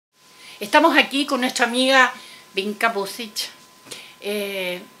Estamos aquí con nuestra amiga Vinka Pusich,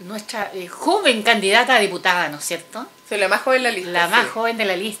 nuestra joven candidata a diputada, ¿no es cierto? Soy la más joven de la lista. La más joven de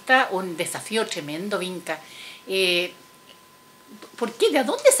la lista, un desafío tremendo, Vinka. ¿Por qué? ¿De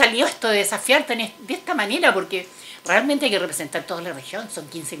dónde salió esto de desafiarte de esta manera? Porque realmente hay que representar toda la región, son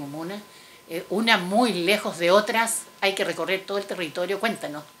 15 comunas, una muy lejos de otras, hay que recorrer todo el territorio.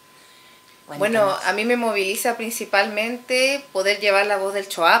 Cuéntanos. Bueno, a mí me moviliza principalmente poder llevar la voz del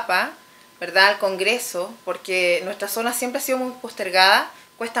Choapa, ¿verdad?, al Congreso, porque nuestra zona siempre ha sido muy postergada.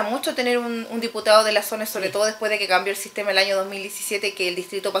 Cuesta mucho tener un diputado de la zona, sobre todo después de que cambió el sistema el año 2017, que el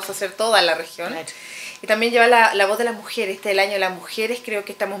distrito pasó a ser toda la región. Claro. Y también llevar la voz de las mujeres. Este es el año de las mujeres, creo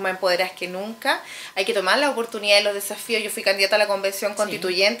que estamos más empoderadas que nunca. Hay que tomar la oportunidad y los desafíos. Yo fui candidata a la convención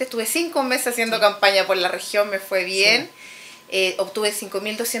constituyente, estuve 5 meses haciendo campaña por la región, me fue bien. Obtuve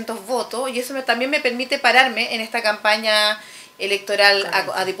 5.200 votos y eso también me permite pararme en esta campaña electoral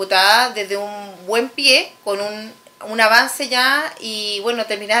a diputada desde un buen pie, con un avance ya y bueno,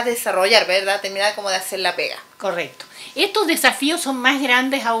 terminar de desarrollar, ¿verdad? Terminar como de hacer la pega. Correcto. Estos desafíos son más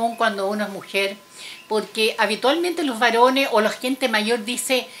grandes aún cuando uno es mujer, porque habitualmente los varones o la gente mayor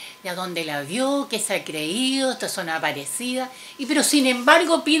dice, ¿de dónde la vio? ¿Qué se ha creído? Estas son aparecidas. Pero sin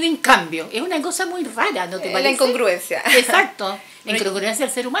embargo piden cambio. Es una cosa muy rara, ¿no te parece? La incongruencia. Exacto. La incongruencia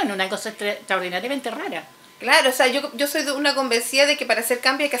del ser humano, una cosa extraordinariamente rara. Claro, o sea, yo soy una convencida de que para hacer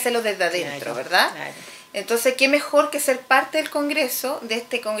cambio hay que hacerlo desde adentro, ¿verdad? Claro. Entonces, ¿qué mejor que ser parte del Congreso, de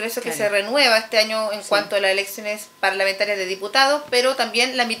este Congreso que se renueva este año en cuanto a las elecciones parlamentarias de diputados, pero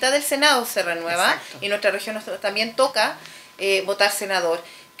también la mitad del Senado se renueva y nuestra región también toca votar senador.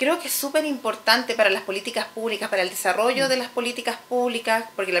 Creo que es súper importante para las políticas públicas, para el desarrollo de las políticas públicas,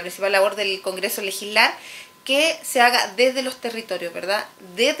 porque la principal labor del Congreso es legislar, que se haga desde los territorios, ¿verdad?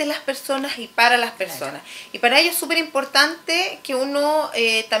 Desde las personas y para las personas. Y para ello es súper importante que uno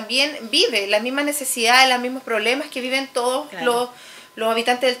también vive las mismas necesidades, los mismos problemas que viven todos los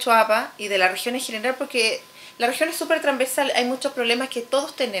habitantes del Choapa y de la región en general, porque la región es súper transversal, hay muchos problemas que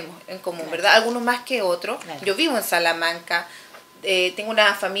todos tenemos en común, ¿verdad? Algunos más que otros. Yo vivo en Salamanca, tengo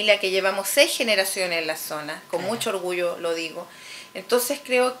una familia que llevamos 6 generaciones en la zona, con mucho orgullo lo digo. Entonces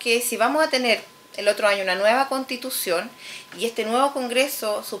creo que si vamos a tener el otro año una nueva constitución y este nuevo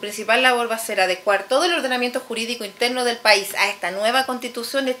Congreso, su principal labor va a ser adecuar todo el ordenamiento jurídico interno del país a esta nueva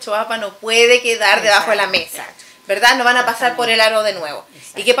constitución, el Choapa no puede quedar debajo de la mesa, ¿verdad? No van a pasar por el aro de nuevo.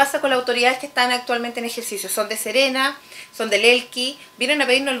 ¿Y qué pasa con las autoridades que están actualmente en ejercicio? Son de Serena, son del Elqui, vienen a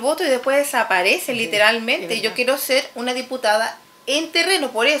pedirnos el voto y después desaparecen literalmente. Y yo quiero ser una diputada en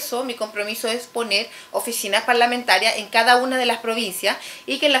terreno, por eso mi compromiso es poner oficinas parlamentarias en cada una de las provincias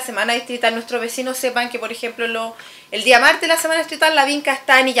y que en la semana distrital nuestros vecinos sepan que, por ejemplo, el día martes de la semana distrital la Vinka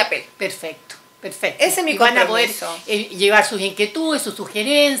está en Illapel. Perfecto, perfecto. Ese es mi compromiso. Van a poder llevar sus inquietudes, sus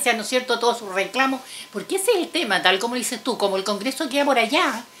sugerencias, ¿no es cierto?, todos sus reclamos, porque ese es el tema, tal como dices tú, como el Congreso queda por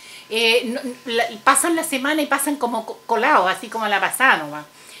allá, pasan la semana y pasan como colados, así como la pasada nomás.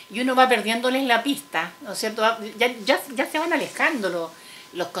 Y uno va perdiéndoles la pista, ¿no es cierto? Ya se van alejando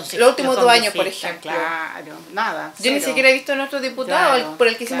los consejeros. Los últimos 2 años, por ejemplo. Claro, nada. Yo ni siquiera he visto a nuestro diputado, por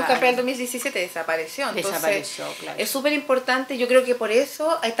el que hicimos campaña en 2017, desapareció. Entonces, desapareció, claro. Es súper importante, yo creo que por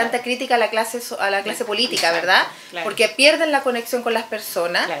eso hay tanta crítica a la clase política, ¿verdad? Claro. Porque pierden la conexión con las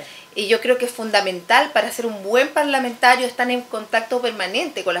personas. Claro. Y yo creo que es fundamental para ser un buen parlamentario estar en contacto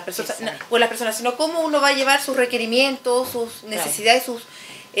permanente con las personas, sino cómo uno va a llevar sus requerimientos, sus necesidades, sus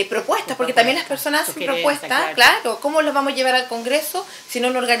propuestas, porque también las personas hacen propuestas, claro, ¿cómo las vamos a llevar al Congreso si no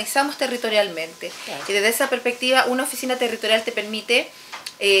nos organizamos territorialmente? Claro. Y desde esa perspectiva, una oficina territorial te permite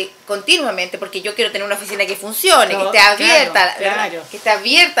continuamente, porque yo quiero tener una oficina que funcione, que esté abierta, que esté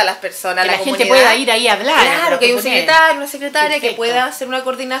abierta a las personas, que a la gente pueda ir ahí a hablar. Claro, que hay un secretario, una secretaria que pueda hacer una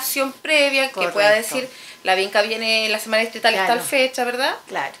coordinación previa, que pueda decir, la Vinka viene la semana distrital a tal fecha, ¿verdad?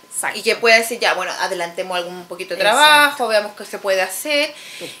 Claro, exacto. Y que pueda decir, ya, bueno, adelantemos algún poquito de trabajo, veamos qué se puede hacer.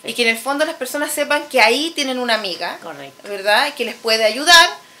 Perfecto. Y que en el fondo las personas sepan que ahí tienen una amiga, ¿verdad? Que les puede ayudar.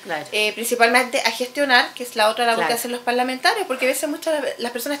 Claro. Principalmente a gestionar, que es la otra labor que hacen los parlamentarios, porque a veces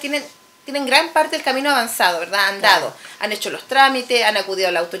las personas tienen gran parte del camino avanzado, ¿verdad? Andado, han hecho los trámites, han acudido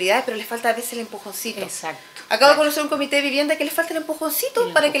a las autoridades, pero les falta a veces el empujoncito. Exacto. Acabo de conocer un comité de vivienda que les falta el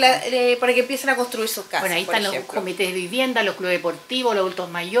empujoncito para que empiecen a construir sus casas. Bueno, ahí están los comités de vivienda, los clubes deportivos, los adultos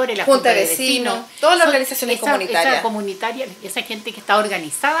mayores, la junta de vecinos, todas las organizaciones comunitarias. Esa gente que está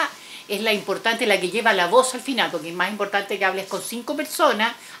organizada es la importante, la que lleva la voz al final, porque es más importante que hables con 5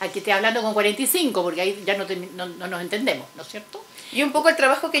 personas a que estés hablando con 45, porque ahí ya no nos entendemos, ¿no es cierto? Y un poco el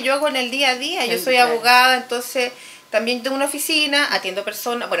trabajo que yo hago en el día a día, yo soy abogada, entonces también tengo una oficina, atiendo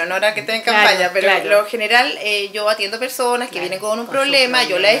personas, bueno, no ahora que estoy en campaña, pero en lo general yo atiendo personas que vienen con un problema,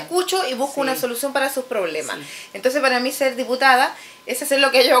 yo las escucho y busco una solución para sus problemas. Entonces para mí ser diputada es hacer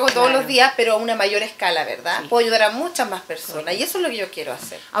lo que yo hago todos los días, pero a una mayor escala, ¿verdad? Puedo ayudar a muchas más personas y eso es lo que yo quiero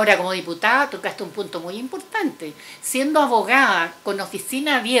hacer. Ahora, como diputada, tocaste un punto muy importante. Siendo abogada, con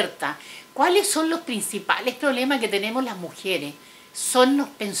oficina abierta, ¿cuáles son los principales problemas que tenemos las mujeres? ¿Son las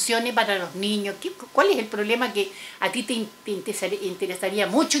pensiones para los niños? ¿Cuál es el problema que a ti te interesaría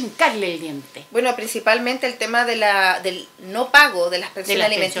mucho hincarle el diente? Bueno, principalmente el tema del no pago de las pensiones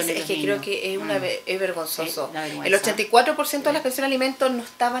alimenticias, es que creo que es vergonzoso. El 84% de las pensiones de alimentos no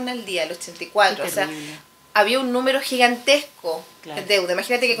estaban al día, el 84%. O sea, había un número gigantesco de deuda.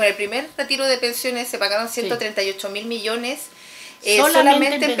 Imagínate que con el primer retiro de pensiones se pagaron 138.000 millones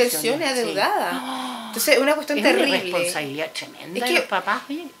solamente en pensiones adeudadas. Entonces, es una cuestión terrible. Es una responsabilidad tremenda de los papás.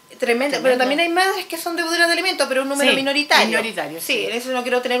 Tremenda, pero también hay madres que son deudoras de alimentos, pero un número minoritario. Sí, en eso no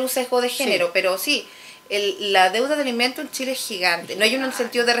quiero tener un sesgo de género, pero sí, la deuda de alimentos en Chile es gigante. No hay un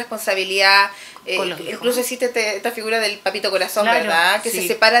sentido de responsabilidad. Incluso existe esta figura del papito corazón, ¿verdad? Que se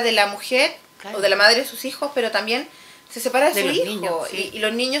separa de la mujer o de la madre de sus hijos, pero también se separa de su hijo. Niños, y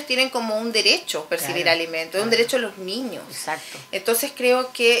los niños tienen como un derecho percibir alimentos, es un derecho de los niños. Exacto. Entonces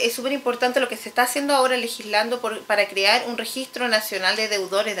creo que es súper importante lo que se está haciendo ahora legislando para crear un registro nacional de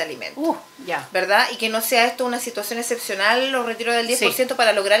deudores de alimentos. ¿Verdad? Y que no sea esto una situación excepcional, los retiros del 10%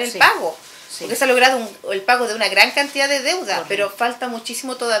 para lograr el pago. Porque se ha logrado el pago de una gran cantidad de deuda, pero falta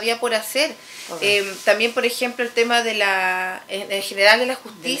muchísimo todavía por hacer. También, por ejemplo, el tema de en general de la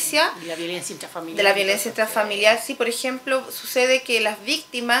justicia, de la violencia intrafamiliar. De la violencia intrafamiliar, sí, por ejemplo, sucede que las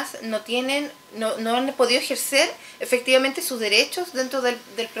víctimas no han podido ejercer efectivamente sus derechos dentro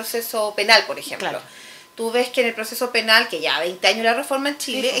del proceso penal, por ejemplo. Tú ves que en el proceso penal, que ya 20 años la reforma en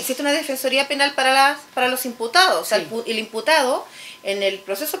Chile, existe una defensoría penal para los imputados. O sea, el imputado en el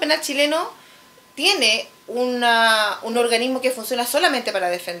proceso penal chileno tiene un organismo que funciona solamente para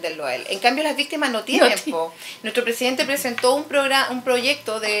defenderlo a él. En cambio, las víctimas no tienen. Nuestro presidente presentó un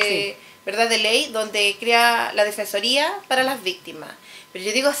proyecto de ley donde crea la defensoría para las víctimas. Pero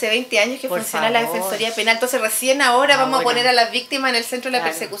yo digo, hace 20 años que funciona la defensoría penal, entonces recién ahora vamos a poner a las víctimas en el centro de la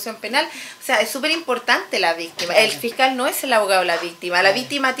persecución penal. O sea, es súper importante la víctima. El fiscal no es el abogado de la víctima. La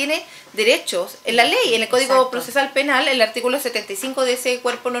víctima tiene derechos en la ley, en el Código Procesal Penal, el artículo 75 de ese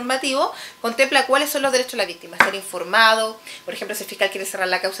cuerpo normativo contempla cuáles son los derechos de la víctima. Ser informado, por ejemplo, si el fiscal quiere cerrar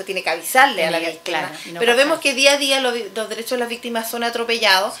la causa, tiene que avisarle a la víctima. Pero vemos que día a día los derechos de las víctimas son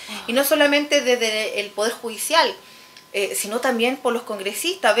atropellados, y no solamente desde el Poder Judicial, sino también por los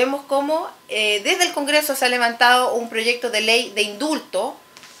congresistas. Vemos cómo desde el Congreso se ha levantado un proyecto de ley de indulto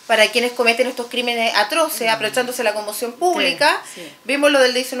para quienes cometen estos crímenes atroces, aprovechándose la conmoción pública. Vimos lo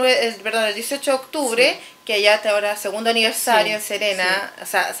del 18 de octubre, que allá hasta ahora, segundo aniversario en Serena,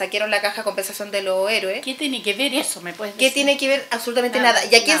 saquearon la caja de compensación de los héroes. ¿Qué tiene que ver eso? ¿Me puedes decir? ¿Qué tiene que ver? Absolutamente nada.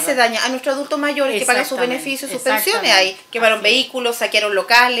 ¿Y a quién se daña? A nuestros adultos mayores que pagan sus beneficios, sus pensiones ahí. Quemaron vehículos, saquearon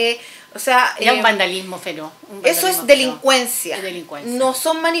locales. O sea, era un vandalismo feroz. Eso es delincuencia. No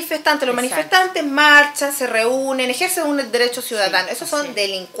son manifestantes. Los manifestantes marchan, se reúnen, ejercen un derecho ciudadano. Esos son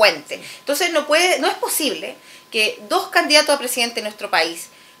delincuentes. Entonces no es posible que dos candidatos a presidente de nuestro país,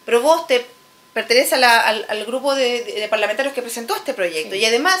 pero vos te pertenece al grupo de parlamentarios que presentó este proyecto, y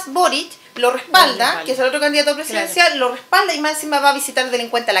además Boric lo respalda, que es el otro candidato presidencial, lo respalda, y más encima va a visitar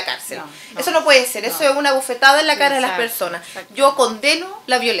delincuente a la cárcel. Eso no puede ser, eso es una bufetada en la cara de las personas. Yo condeno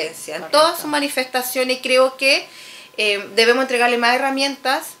la violencia en todas sus manifestaciones, y creo que debemos entregarle más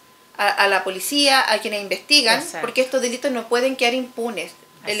herramientas a la policía, a quienes investigan, porque estos delitos no pueden quedar impunes.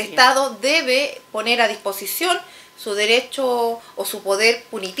 El Estado debe poner a disposición su derecho o su poder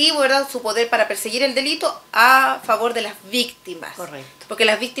punitivo, ¿verdad? Su poder para perseguir el delito a favor de las víctimas. Porque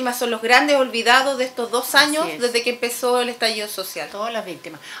las víctimas son los grandes olvidados de estos 2 años desde que empezó el estallido social. Todas las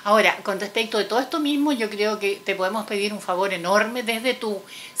víctimas. Ahora, con respecto de todo esto mismo, yo creo que te podemos pedir un favor enorme desde tu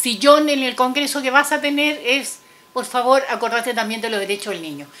sillón en el Congreso que vas a tener, es, por favor, acordate también de los derechos del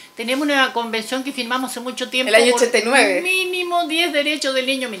niño. Tenemos una convención que firmamos hace mucho tiempo. El año 89. Mínimo 10 derechos del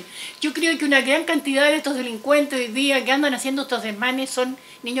niño. Yo creo que una gran cantidad de estos delincuentes hoy día que andan haciendo estos desmanes son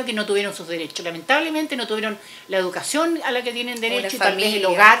niños que no tuvieron sus derechos. Lamentablemente no tuvieron la educación a la que tienen derecho, y tal vez el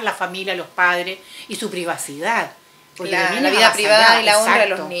hogar, la familia, los padres y su privacidad. La vida privada y la honra de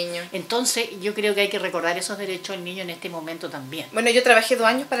los niños. Entonces yo creo que hay que recordar esos derechos del niño en este momento también. Bueno, yo trabajé 2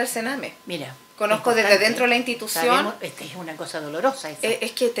 años para el Sename. Mira, conozco desde dentro de la institución. Sabemos, es una cosa dolorosa.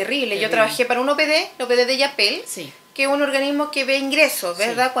 Es que es terrible. Yo trabajé para un OPD de Yapel, que es un organismo que ve ingresos,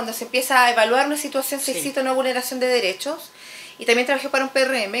 ¿verdad? Cuando se empieza a evaluar una situación si existe una vulneración de derechos. y también trabajé para un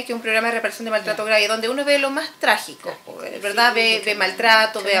PRM, que es un programa de reparación de maltrato grave, donde uno ve lo más trágico, ¿verdad? Ve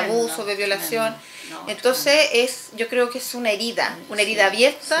maltrato, ve abuso, ve violación. Entonces yo creo que es una herida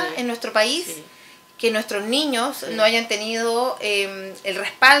abierta en nuestro país, que nuestros niños no hayan tenido el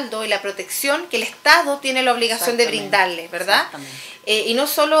respaldo y la protección que el Estado tiene la obligación de brindarles, ¿verdad? Y no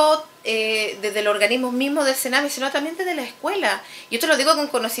solo desde el organismo mismo del Sename, sino también desde la escuela. Y esto lo digo con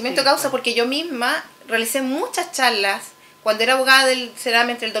conocimiento de causa, porque yo misma realicé muchas charlas cuando era abogada del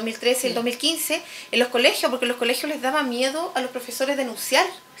Sename entre el 2013 y el 2015 en los colegios, porque en los colegios les daba miedo a los profesores denunciar.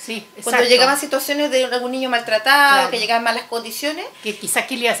 Cuando llegaban situaciones de algún niño maltratado, que llegaban malas condiciones. Que quizás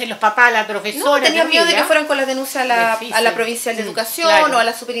qué le hacen los papás a la profesora. No, tenían miedo de que fueran con las denuncias a la provincial de educación o a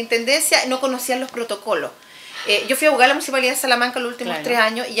la superintendencia, no conocían los protocolos. Yo fui abogada de la Municipalidad de Salamanca los últimos 3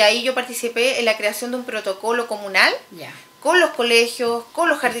 años y ahí yo participé en la creación de un protocolo comunal con los colegios, con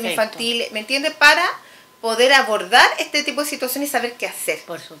los jardines infantiles, ¿me entiendes? Para poder abordar este tipo de situaciones y saber qué hacer.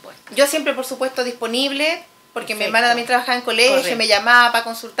 Por supuesto. Yo siempre, por supuesto, disponible, porque mi hermana también trabajaba en colegio, me llamaba para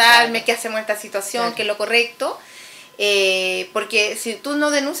consultarme qué hacemos en esta situación, qué es lo correcto. Porque si tú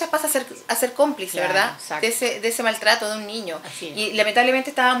no denuncias pasas a ser cómplice, ¿verdad? De ese maltrato de un niño. Y lamentablemente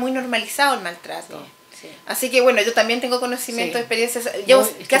estaba muy normalizado el maltrato. Así que bueno, yo también tengo conocimiento, experiencias. Llevo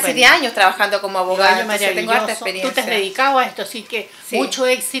casi 10 años trabajando como abogada, entonces tengo harta experiencia. Tú te has dedicado a esto, así que mucho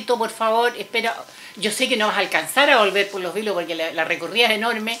éxito, por favor. Espera, yo sé que no vas a alcanzar a volver por Los Vilos porque la recorrida es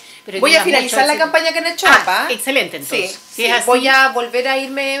enorme. Pero voy a finalizar la campaña que han hecho APA. Excelente, entonces. Sí, voy a volver a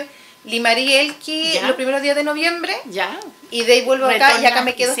irme Limarí, Elqui, los primeros días de noviembre. Y de ahí vuelvo acá y acá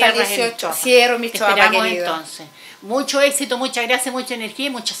me quedo hasta el 18. Cierro mi Choapa, querido. Entonces. Mucho éxito, muchas gracias, mucha energía y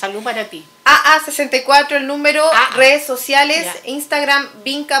mucha salud para ti. AA64 el número, redes sociales, Instagram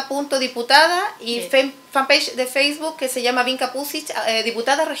vinka.diputada y fanpage de Facebook que se llama Vinka Pusich,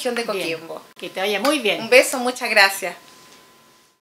 diputada Región de Coquimbo. Que te vaya muy bien. Un beso, muchas gracias.